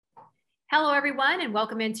Hello, everyone, and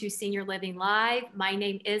welcome into Senior Living Live. My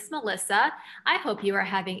name is Melissa. I hope you are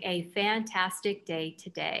having a fantastic day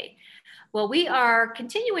today. Well, we are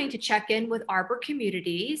continuing to check in with Arbor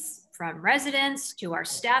communities, from residents to our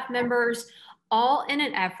staff members, all in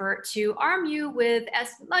an effort to arm you with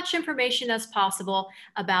as much information as possible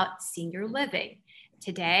about senior living.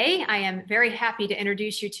 Today, I am very happy to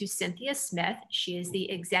introduce you to Cynthia Smith. She is the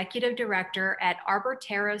Executive Director at Arbor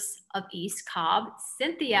Terrace of East Cobb.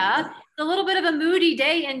 Cynthia, it's a little bit of a moody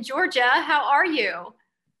day in Georgia. How are you?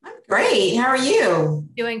 I'm great. How are you?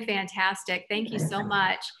 Doing fantastic. Thank you so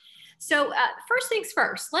much. So first things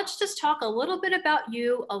first, let's just talk a little bit about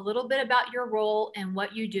you, a little bit about your role and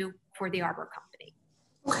what you do for the Arbor Company.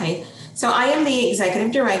 Okay, so I am the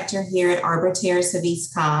Executive Director here at Arbor Terrace of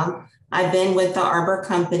East Cobb. I've been with the Arbor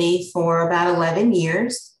Company for about 11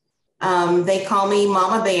 years. They call me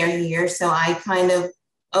Mama Bear here, so I kind of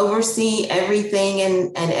oversee everything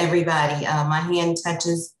and everybody. My hand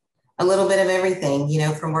touches a little bit of everything, you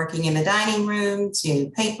know, from working in the dining room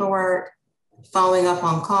to paperwork, following up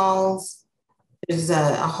on calls. There's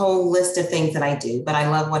a whole list of things that I do, but I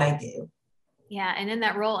love what I do. Yeah, and in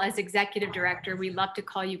that role as executive director, we love to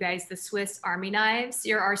call you guys the Swiss Army knives.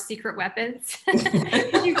 You're our secret weapons.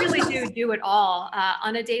 You really do it all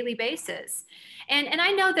on a daily basis. And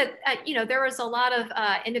I know that, there was a lot of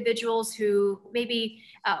individuals who maybe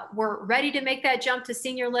were ready to make that jump to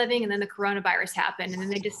senior living, and then the coronavirus happened, and then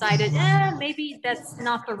they decided, maybe that's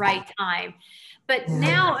not the right time. But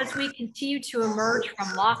now, as we continue to emerge from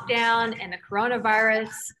lockdown and the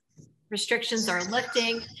coronavirus, restrictions are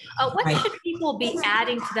lifting. What should people be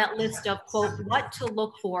adding to that list of, quote, what to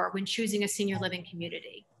look for when choosing a senior living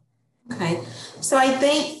community? Okay, so I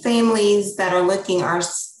think families that are looking are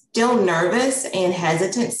still nervous and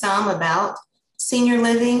hesitant some about senior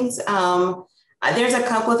livings. There's a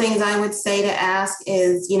couple of things I would say to ask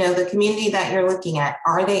is, the community that you're looking at,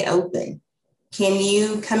 are they open? Can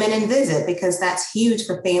you come in and visit? Because that's huge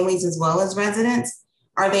for families as well as residents.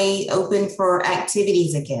 Are they open for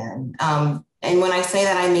activities again? And when I say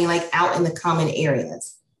that, I mean like out in the common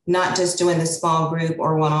areas, not just doing the small group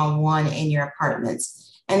or one-on-one in your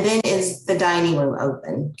apartments. And then is the dining room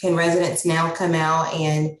open? Can residents now come out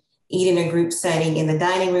and eat in a group setting in the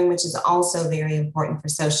dining room, which is also very important for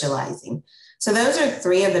socializing. So those are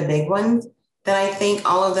three of the big ones that I think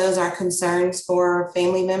all of those are concerns for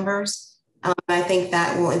family members. I think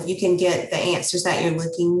that will, if you can get the answers that you're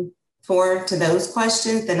looking for to those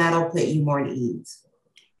questions, then that'll put you more at ease.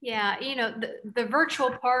 Yeah, the virtual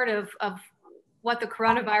part of what the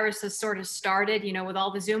coronavirus has sort of started, with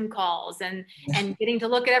all the Zoom calls and getting to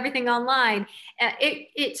look at everything online,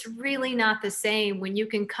 it's really not the same when you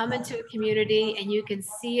can come into a community and you can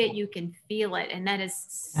see it, you can feel it. And that is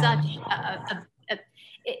such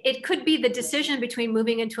it could be the decision between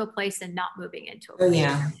moving into a place and not moving into a place. Oh,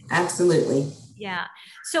 yeah, absolutely. Yeah.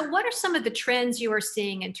 So what are some of the trends you are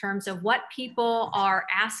seeing in terms of what people are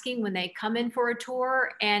asking when they come in for a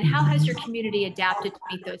tour, and how has your community adapted to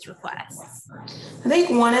meet those requests? I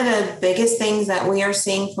think one of the biggest things that we are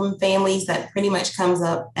seeing from families that pretty much comes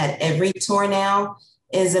up at every tour now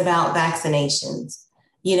is about vaccinations.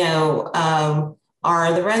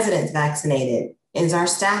 Are the residents vaccinated? Is our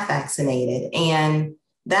staff vaccinated? And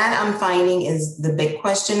that I'm finding is the big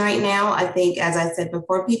question right now. I think, as I said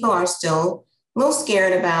before, people are still a little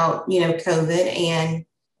scared about, COVID, and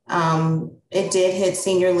it did hit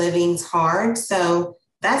senior livings hard. So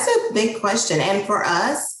that's a big question. And for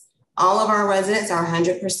us, all of our residents are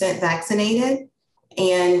 100% vaccinated,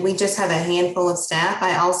 and we just have a handful of staff.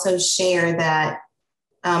 I also share that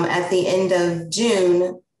at the end of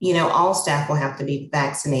June, all staff will have to be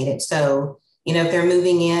vaccinated. So, if they're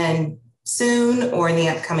moving in soon or in the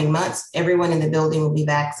upcoming months, everyone in the building will be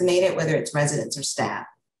vaccinated, whether it's residents or staff.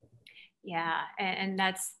 Yeah, and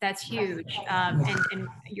that's huge. And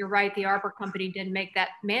you're right, the Arbor Company did make that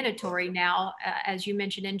mandatory now, as you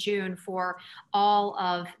mentioned, in June, for all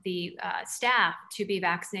of the staff to be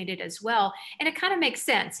vaccinated as well. And it kind of makes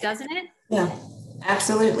sense, doesn't it? Yeah,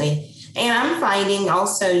 absolutely. And I'm finding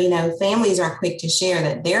also, families are quick to share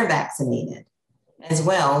that they're vaccinated as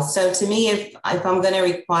well. So to me, if I'm going to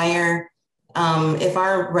require, if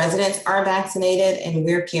our residents are vaccinated and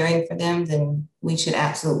we're caring for them, then we should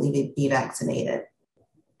absolutely be vaccinated.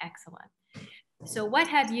 Excellent. So what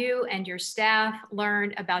have you and your staff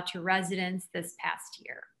learned about your residents this past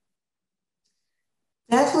year?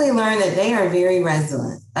 Definitely learned that they are very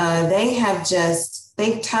resilient. They've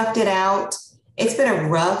toughed it out. It's been a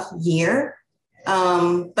rough year,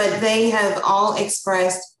 but they have all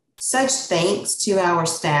expressed such thanks to our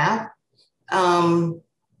staff.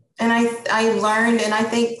 And I learned, and I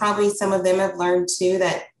think probably some of them have learned too,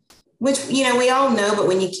 that which, we all know, but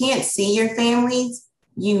when you can't see your families,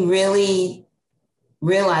 you really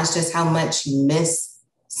realize just how much you miss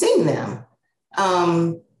seeing them.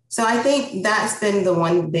 So I think that's been the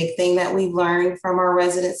one big thing that we've learned from our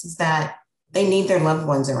residents is that they need their loved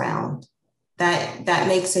ones around. That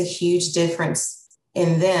makes a huge difference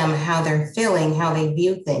in them, how they're feeling, how they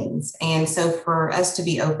view things. And so for us to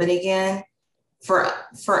be open again, for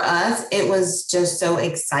us, it was just so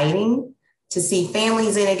exciting to see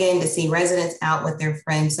families in again, to see residents out with their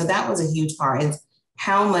friends. So that was a huge part, is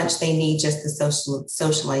how much they need just the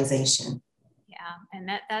socialization. Yeah, and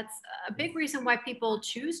that's a big reason why people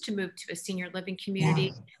choose to move to a senior living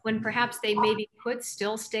community when perhaps they maybe could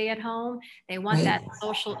still stay at home. They want that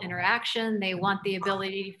social interaction. They want the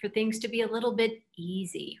ability for things to be a little bit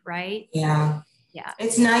easy, right? Yeah. Yeah.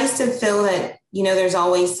 It's nice to feel that, there's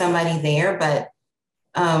always somebody there, but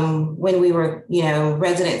when we were,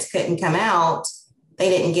 residents couldn't come out, they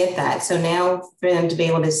didn't get that. So now for them to be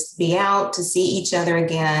able to be out, to see each other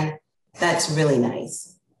again, that's really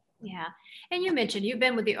nice. Yeah. And you mentioned you've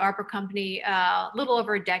been with the Arbor Company a little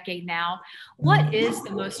over a decade now. What is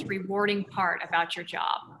the most rewarding part about your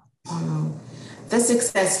job? The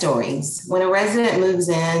success stories. When a resident moves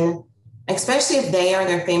in, especially if they or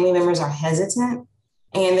their family members are hesitant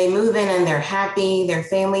and they move in and they're happy, their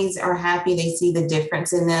families are happy, they see the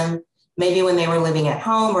difference in them, maybe when they were living at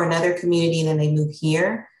home or another community and then they move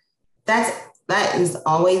here. That is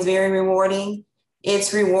always very rewarding.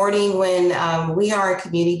 It's rewarding when we are a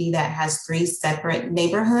community that has 3 separate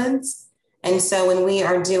neighborhoods. And so when we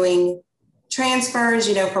are doing transfers,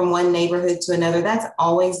 from one neighborhood to another, that's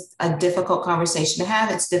always a difficult conversation to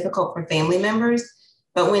have. It's difficult for family members.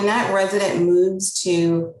 But when that resident moves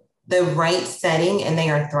to the right setting and they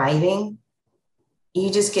are thriving,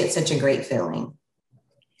 you just get such a great feeling.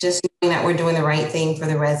 Just knowing that we're doing the right thing for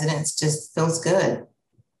the residents just feels good.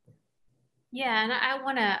 Yeah, and I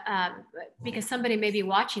want to, because somebody may be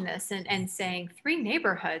watching this and saying 3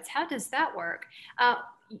 neighborhoods, how does that work?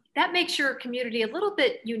 That makes your community a little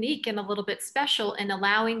bit unique and a little bit special in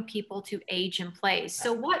allowing people to age in place.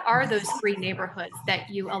 So what are those 3 neighborhoods that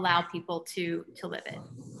you allow people to live in?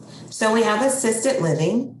 So we have assisted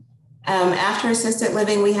living. After assisted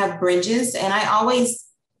living, we have bridges, and I always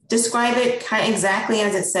describe it kind of exactly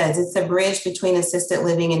as it says. It's a bridge between assisted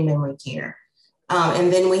living and memory care.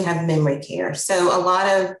 And then we have memory care. So a lot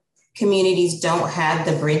of communities don't have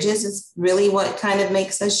the bridges. It's really what kind of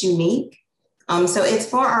makes us unique. So it's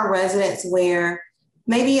for our residents where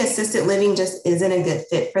maybe assisted living just isn't a good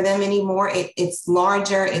fit for them anymore. It's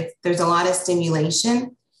larger, there's a lot of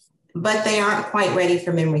stimulation, but they aren't quite ready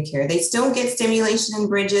for memory care. They still get stimulation in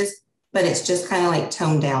bridges, but it's just kind of like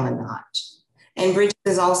toned down a notch. And bridges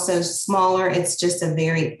is also smaller. It's just a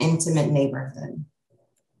very intimate neighborhood.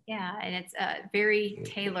 Yeah, and it's very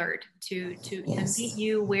tailored to meet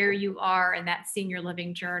you where you are in that senior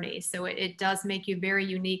living journey. So it does make you very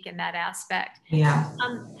unique in that aspect. Yeah.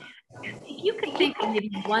 If you could think of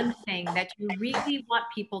maybe one thing that you really want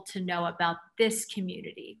people to know about this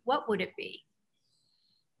community, what would it be?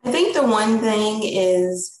 I think the one thing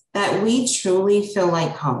is that we truly feel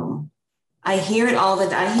like home. I hear it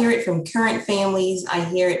I hear it from current families. I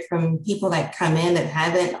hear it from people that come in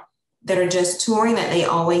that are just touring, that they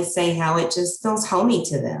always say how it just feels homey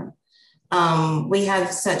to them. We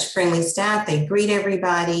have such friendly staff. They greet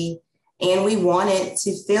everybody, and we want it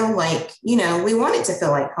to feel like, we want it to feel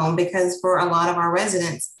like home, because for a lot of our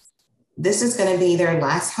residents, this is going to be their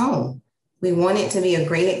last home. We want it to be a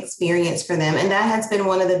great experience for them. And that has been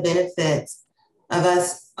one of the benefits of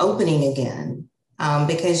us opening again,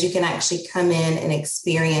 because you can actually come in and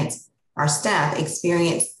experience our staff,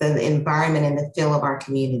 experience the environment and the feel of our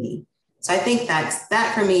community. So I think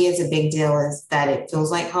that for me is a big deal, is that it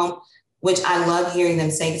feels like home, which I love hearing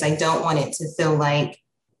them say, because I don't want it to feel like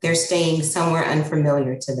they're staying somewhere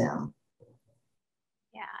unfamiliar to them.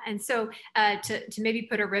 Yeah, and so to maybe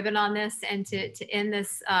put a ribbon on this and to end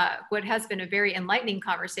this, what has been a very enlightening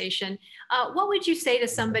conversation, what would you say to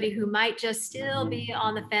somebody who might just still be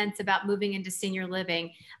on the fence about moving into senior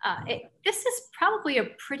living? This is probably a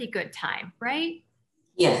pretty good time, right?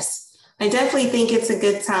 Yes. I definitely think it's a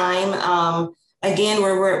good time. Again,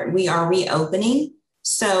 we are reopening.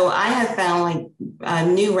 So I have found like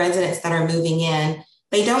new residents that are moving in,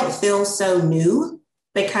 they don't feel so new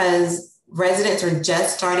because residents are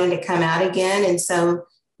just starting to come out again. And so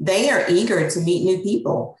they are eager to meet new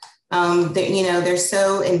people. They're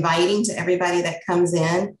so inviting to everybody that comes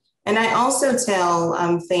in. And I also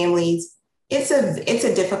tell families, it's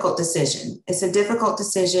a difficult decision. It's a difficult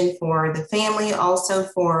decision for the family, also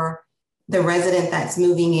for the resident that's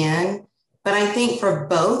moving in. But I think for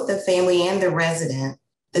both the family and the resident,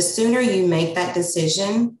 The sooner you make that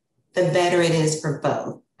decision, the better it is for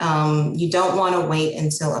both. You don't want to wait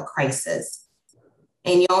until a crisis.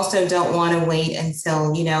 And you also don't want to wait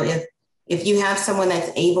until, if you have someone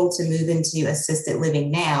that's able to move into assisted living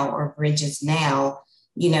now or bridges now,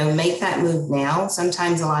 make that move now.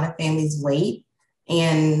 Sometimes a lot of families wait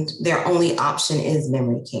and their only option is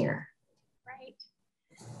memory care. Right.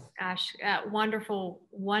 Gosh, wonderful,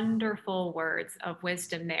 wonderful words of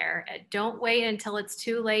wisdom there. Don't wait until it's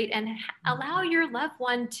too late, and allow your loved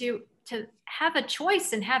one to have a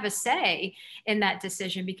choice and have a say in that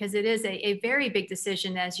decision, because it is a very big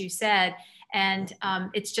decision, as you said. And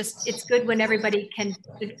it's good when everybody can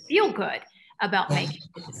feel good about making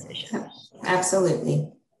the decision. Absolutely.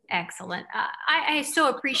 Excellent. I so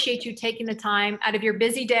appreciate you taking the time out of your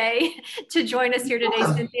busy day to join us here today,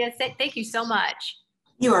 Cynthia. Thank you so much.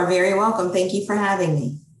 You are very welcome. Thank you for having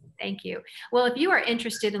me. Thank you. Well, if you are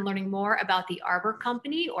interested in learning more about the Arbor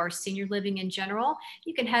Company or senior living in general,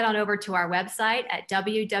 you can head on over to our website at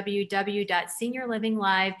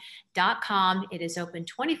www.seniorlivinglive.com. It is open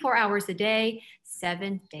 24 hours a day,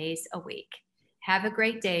 7 days a week. Have a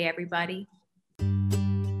great day, everybody.